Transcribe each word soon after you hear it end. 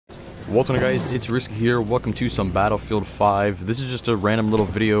What's up guys, it's Risky here. Welcome to some Battlefield 5. This is just a random little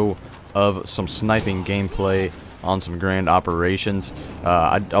video of some sniping gameplay on some grand operations.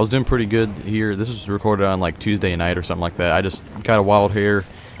 I was doing pretty good here. This was recorded on like Tuesday night or something like that. I just got a wild hair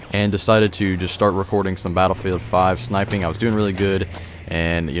and decided to just start recording some Battlefield 5 sniping. I was doing really good,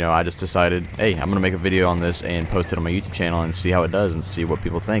 and you know, I just decided, hey, I'm gonna make a video on this and post it on my YouTube channel and see how it does and see what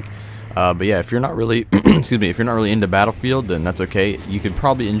people think. But yeah, if you're not really excuse me, if you're not really into Battlefield, then that's okay. You could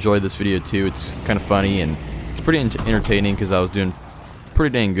probably enjoy this video too. It's kind of funny and it's pretty entertaining because I was doing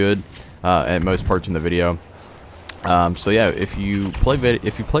pretty dang good at most parts in the video. So yeah, if you play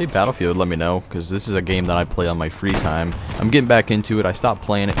Battlefield, let me know, because this is a game that I play on my free time. I'm getting back into it. I stopped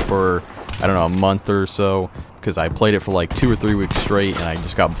playing it for, I don't know, a month or so, because I played it for like 2 or 3 weeks straight and I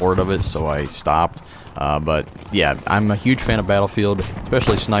just got bored of it, so I stopped. But yeah, I'm a huge fan of Battlefield,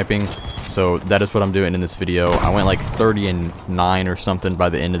 especially sniping, so that is what I'm doing in this video. I went like 30-9 or something by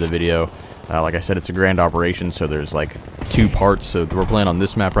the end of the video. Like I said, it's a grand operation, so there's like 2 parts. So we're playing on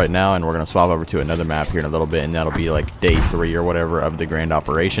this map right now, and we're going to swap over to another map here in a little bit, and that'll be like day 3 or whatever of the grand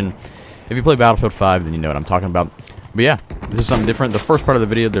operation. If you play Battlefield 5, then you know what I'm talking about. But yeah, this is something different. The first part of the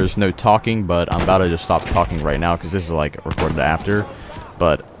video, there's no talking, but I'm about to just stop talking right now because this is like recorded after.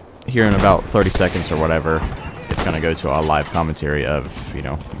 But here in about 30 seconds or whatever, it's going to go to a live commentary of, you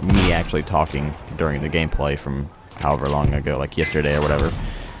know, me actually talking during the gameplay from however long ago, like yesterday or whatever.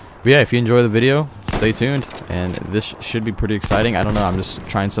 But yeah, if you enjoy the video, stay tuned, and this should be pretty exciting. I don't know, I'm just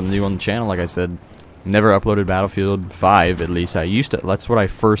trying something new on the channel. Like I said, never uploaded Battlefield 5, at least I used to. That's what I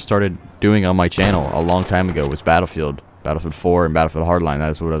first started doing on my channel a long time ago, was Battlefield 4 and Battlefield Hardline. That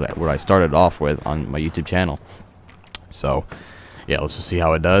is what I started off with on my YouTube channel. So yeah, let's just see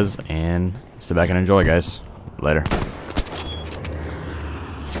how it does, and sit back and enjoy, guys. Later.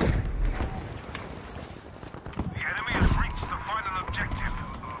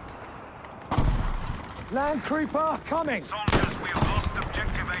 Land creeper coming! Soldiers, we have lost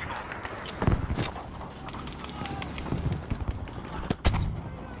objective Able.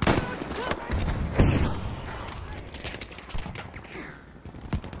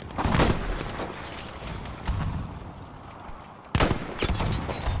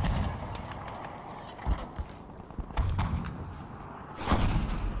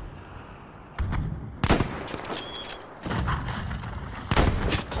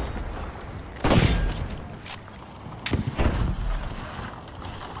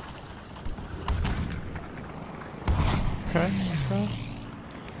 Okay.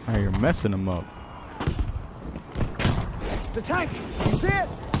 Oh, you're messing them up. It's a tank! You see it?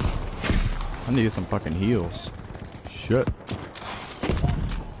 I need some fucking heals. Shit.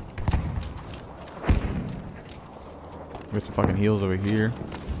 There's some fucking heals over here.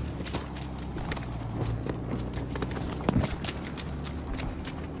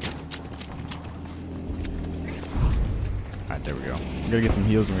 Alright, there we go. We're gonna get some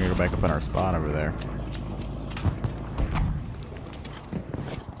heals and we're gonna go back up in our spot over there.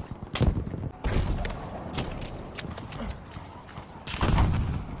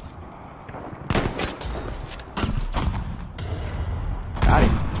 Got him.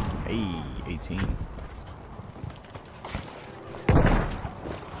 Hey, 18.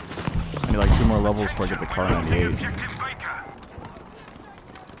 I need like 2 more levels before I get the car 98.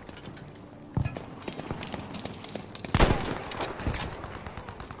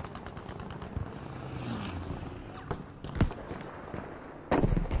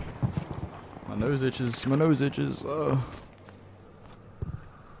 My nose itches. My nose itches.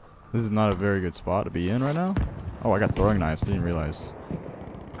 This is not a very good spot to be in right now. Oh, I got throwing knives. Didn't realize.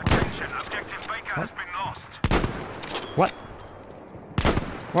 Attention, objective Baker has been lost. What?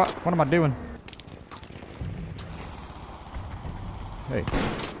 What am I doing? Hey.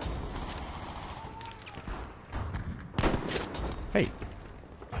 Hey.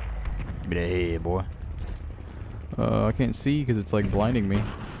 Give me that head, boy. I can't see because it's like blinding me.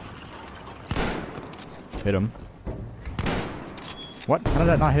 Hit him. What? How did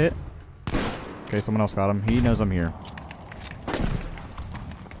that not hit? Okay, someone else got him. He knows I'm here.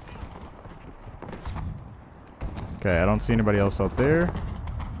 Okay, I don't see anybody else out there.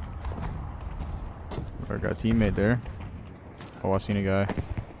 I got a teammate there. Oh, I seen a guy.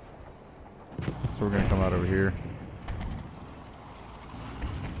 So we're gonna come out over here.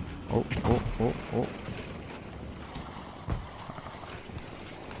 Oh.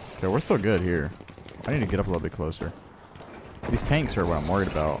 Okay, we're still good here. I need to get up a little bit closer. These tanks are what I'm worried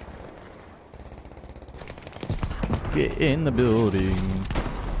about. Get in the building.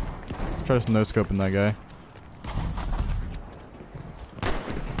 Try some no-scoping that guy.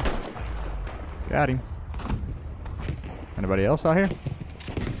 Got him. Anybody else out here?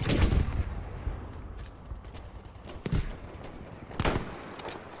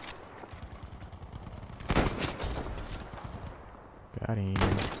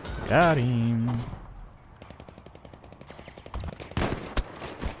 Got him.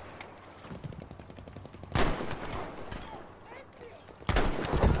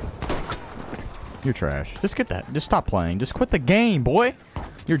 You're trash. Just get that. Just stop playing. Just quit the game, boy.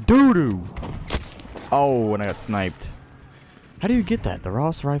 You're doo-doo. Oh, and I got sniped. How do you get that? The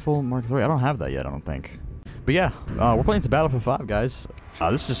Ross rifle Mark III? I don't have that yet, I don't think. But yeah, we're playing some Battlefield 5, guys.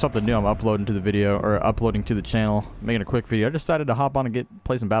 This is just something new I'm uploading to the video, or uploading to the channel, making a quick video. I decided to hop on and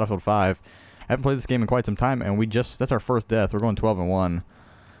play some Battlefield 5. I haven't played this game in quite some time, and that's our first death. We're going 12-1.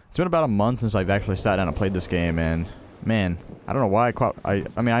 It's been about a month since I've actually sat down and played this game, and man, I don't know why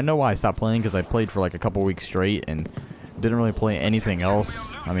I mean, I know why I stopped playing, because I played for like a couple weeks straight and didn't really play anything else.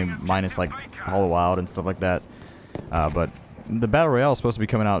 I mean, minus like Hollow Wild and stuff like that. But the Battle Royale is supposed to be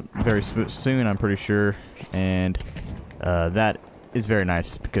coming out very soon, I'm pretty sure, and that is very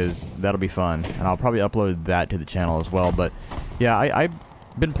nice because that'll be fun, and I'll probably upload that to the channel as well. But yeah, I've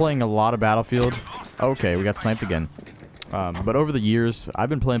been playing a lot of Battlefield. Okay, we got sniped again. But over the years, I've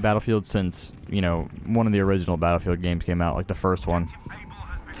been playing Battlefield since, you know, one of the original Battlefield games came out, like the first one.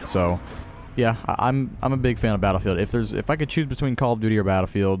 So, yeah, I'm a big fan of Battlefield. If I could choose between Call of Duty or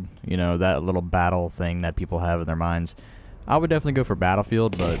Battlefield, you know, that little battle thing that people have in their minds, I would definitely go for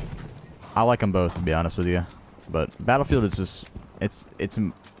Battlefield, but I like them both, to be honest with you. But Battlefield is just,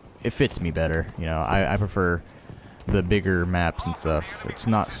 it fits me better, you know. I prefer the bigger maps and stuff. It's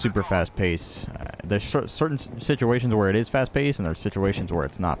not super fast paced. There's certain situations where it is fast paced, and there's situations where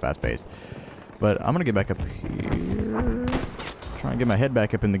it's not fast paced. But I'm gonna get back up here, try and get my head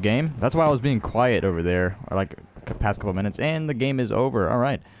back up in the game. That's why I was being quiet over there, or like the past couple minutes, and the game is over. All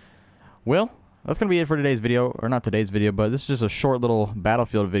right. Well, that's gonna be it for today's video, or not today's video, but this is just a short little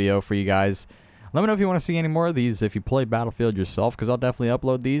Battlefield video for you guys. Let me know if you want to see any more of these, if you play Battlefield yourself, because I'll definitely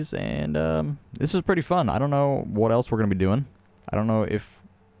upload these, and this is pretty fun. I don't know what else we're going to be doing. I don't know if...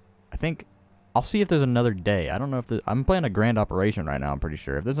 I think... I'll see if there's another day. I don't know if I'm playing a grand operation right now, I'm pretty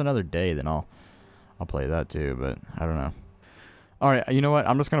sure. If there's another day, then I'll play that too, but I don't know. Alright, you know what?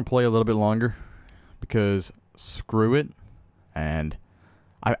 I'm just going to play a little bit longer, because screw it, and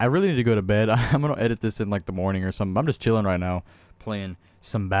I really need to go to bed. I'm going to edit this in like the morning or something. I'm just chilling right now, playing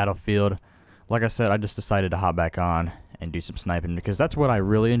some Battlefield. Like I said, I just decided to hop back on and do some sniping, because that's what I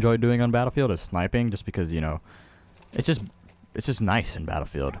really enjoy doing on Battlefield, is sniping, just because, you know, it's just nice in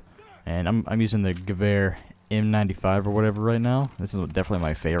Battlefield. And I'm using the Gewehr M95 or whatever right now. This is definitely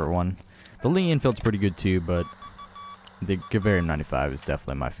my favorite one. The Lee Enfield's pretty good too, but the Gewehr M95 is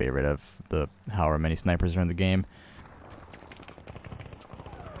definitely my favorite of the however many snipers are in the game.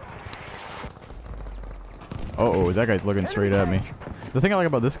 Uh-oh, that guy's looking straight at me. The thing I like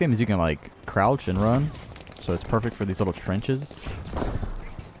about this game is you can, like, crouch and run, so it's perfect for these little trenches.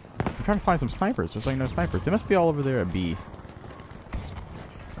 I'm trying to find some snipers. There's, like, no snipers. They must be all over there at B.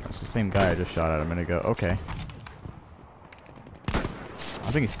 It's the same guy I just shot at a minute ago. Okay.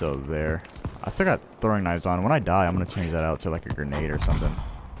 I think he's still there. I still got throwing knives on. When I die, I'm going to change that out to, like, a grenade or something.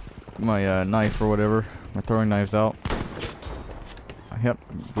 My knife or whatever. My throwing knives out. Yep,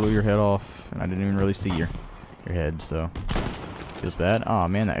 blew your head off, and I didn't even really see your head, so... Feels bad. Oh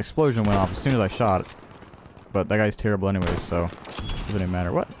man, that explosion went off as soon as I shot it. But that guy's terrible anyways, so it doesn't even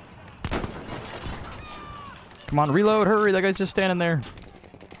matter. What? Come on, reload, hurry, that guy's just standing there.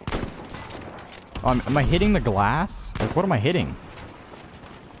 Oh, am I hitting the glass? Like, what am I hitting?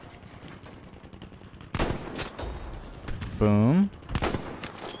 Boom.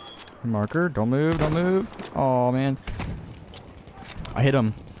 Marker, don't move, don't move. Oh man. I hit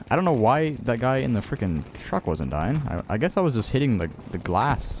him. I don't know why that guy in the freaking truck wasn't dying. I guess I was just hitting the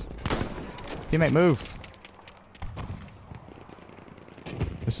glass. Teammate, move.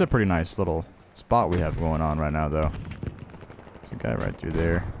 This is a pretty nice little spot we have going on right now, though. There's a guy right through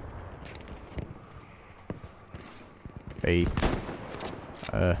there. Hey.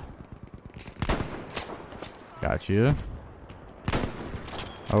 Got you.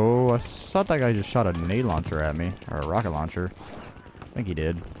 Oh, I thought that guy just shot a grenade launcher at me. Or a rocket launcher. I think he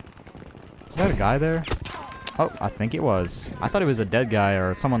did. Is that a guy there? Oh, I think it was. I thought it was a dead guy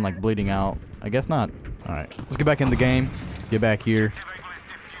or someone like bleeding out. I guess not. Alright, let's get back in the game. Get back here.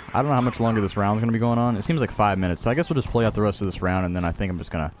 I don't know how much longer this round's gonna be going on. It seems like 5 minutes, so I guess we'll just play out the rest of this round, and then I think I'm just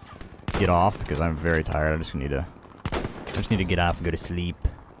gonna get off because I'm very tired. I just need to get up and go to sleep.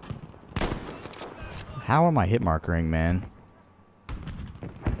 How am I hit markering, man?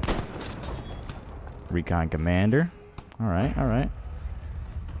 Recon commander. Alright, alright.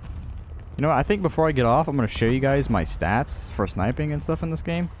 You know what, I think before I get off, I'm going to show you guys my stats for sniping and stuff in this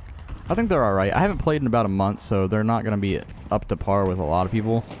game. I think they're alright. I haven't played in about a month, so they're not going to be up to par with a lot of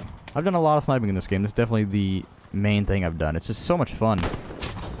people. I've done a lot of sniping in this game. This is definitely the main thing I've done. It's just so much fun.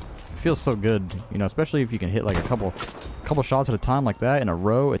 feels so good, you know, especially if you can hit like a couple shots at a time like that in a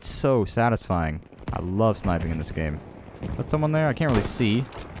row. It's so satisfying. I love sniping in this game. That's someone there? I can't really see.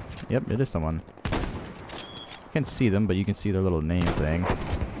 Yep, it is someone. You can't see them, but you can see their little name thing.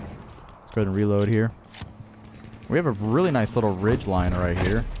 Let's go ahead and reload here. We have a really nice little ridge line right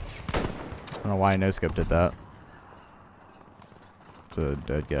here. I don't know why I no-scoped at that. It's a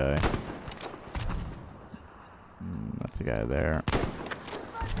dead guy. That's the guy there.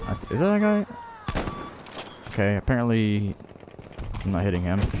 Is that a guy? Okay, apparently I'm not hitting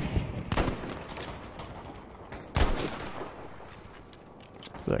him.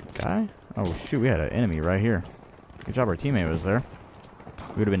 Is that a guy? Oh shoot, we had an enemy right here. Good job our teammate was there.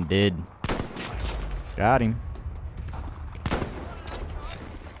 We would have been dead. Got him.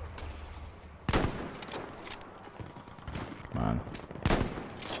 Come on.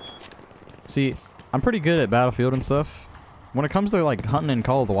 See, I'm pretty good at Battlefield and stuff. When it comes to like hunting in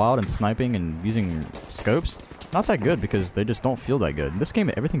Call of the Wild and sniping and using scopes, not that good because they just don't feel that good. In this game,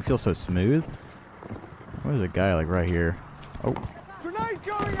 everything feels so smooth. Where's a guy like right here? Oh. Grenade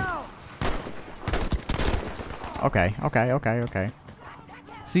going out! Okay.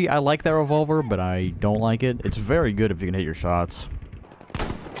 See, I like that revolver, but I don't like it. It's very good if you can hit your shots.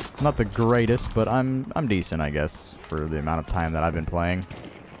 Not the greatest, but I'm decent, I guess, for the amount of time that I've been playing.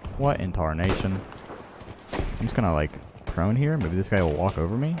 What in tarnation? I'm just gonna like prone here. Maybe this guy will walk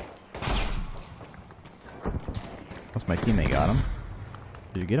over me. Unless my teammate got him.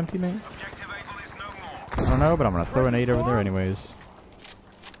 Did you get him, teammate? I don't know, but I'm gonna throw an 8 over there anyways.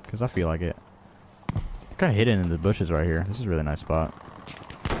 Because I feel like it. I'm kinda hidden in the bushes right here. This is a really nice spot.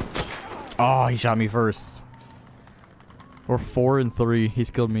 Oh, he shot me first. We're 4 and 3. He's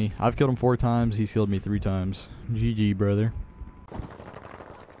killed me. I've killed him 4 times. He's killed me 3 times. GG, brother.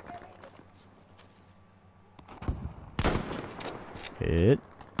 Hit.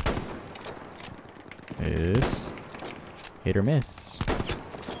 Miss. Hit or miss.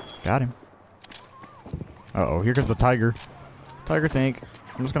 Got him. Uh-oh, here comes the tiger. Tiger tank.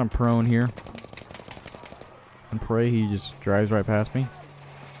 I'm just gonna prone here. And pray he just drives right past me.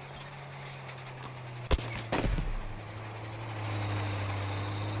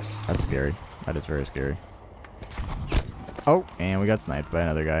 That's scary. That is very scary. Oh, and we got sniped by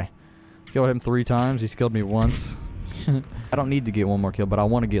another guy. Killed him 3 times. He's killed me once. I don't need to get 1 more kill, but I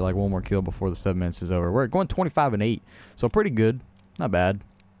want to get like 1 more kill before the 7 minutes is over. We're going 25 and 8, so pretty good. Not bad.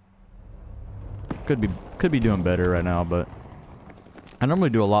 Could be doing better right now, but I normally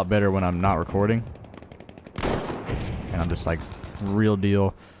do a lot better when I'm not recording. And I'm just like real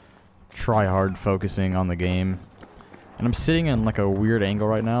deal try hard focusing on the game. And I'm sitting in like a weird angle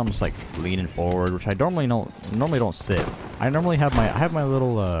right now. I'm just like leaning forward, which I normally don't sit. I normally have my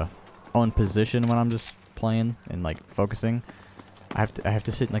little own position when I'm just playing and like focusing. I have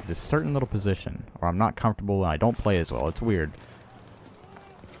to sit in like this certain little position, or I'm not comfortable and I don't play as well. It's weird.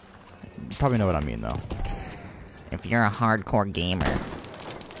 You probably know what I mean though. If you're a hardcore gamer.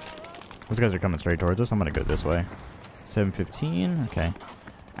 Those guys are coming straight towards us. I'm gonna go this way. 7:15. Okay.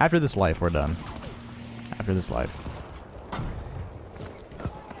 After this life, we're done. After this life.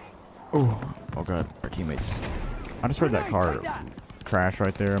 Oh god, our teammates. I just heard that car crash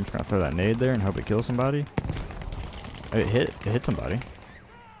right there. I'm just gonna throw that nade there and hope it kills somebody. It hit somebody.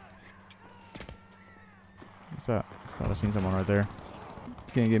 What's that? I thought I seen someone right there.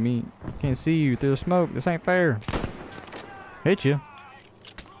 You can't get me. Can't see you through the smoke. This ain't fair. Hit you.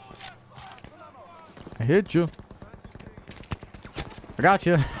 I hit you. I got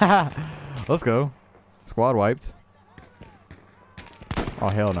you. Let's go. Squad wiped. Oh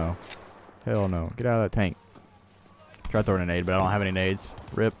hell no. Hell no. Get out of that tank. Try throwing a nade, but I don't have any nades.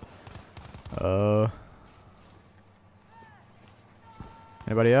 Rip.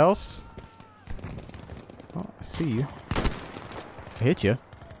 Anybody else? Oh, I see you. I hit you.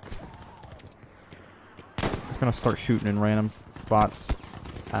 I'm just gonna start shooting in random spots.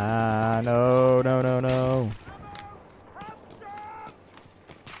 No.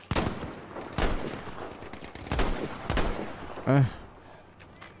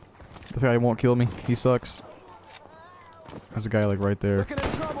 This guy won't kill me. He sucks. There's a guy like right there. Looking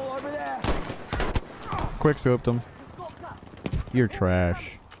at trouble over there. Quick scoped him. You're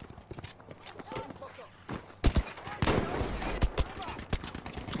trash.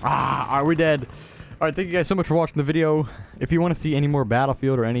 Are we dead? Alright, thank you guys so much for watching the video. If you want to see any more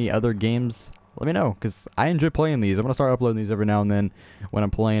Battlefield or any other games, let me know, because I enjoy playing these. I'm going to start uploading these every now and then when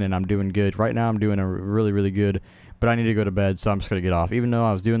I'm playing and I'm doing good. Right now I'm doing a really good, but I need to go to bed, so I'm just going to get off. Even though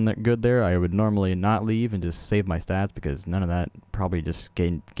I was doing good there, I would normally not leave and just save my stats, because none of that probably just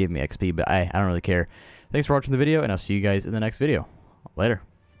gave me XP, but I don't really care. Thanks for watching the video, and I'll see you guys in the next video. Later.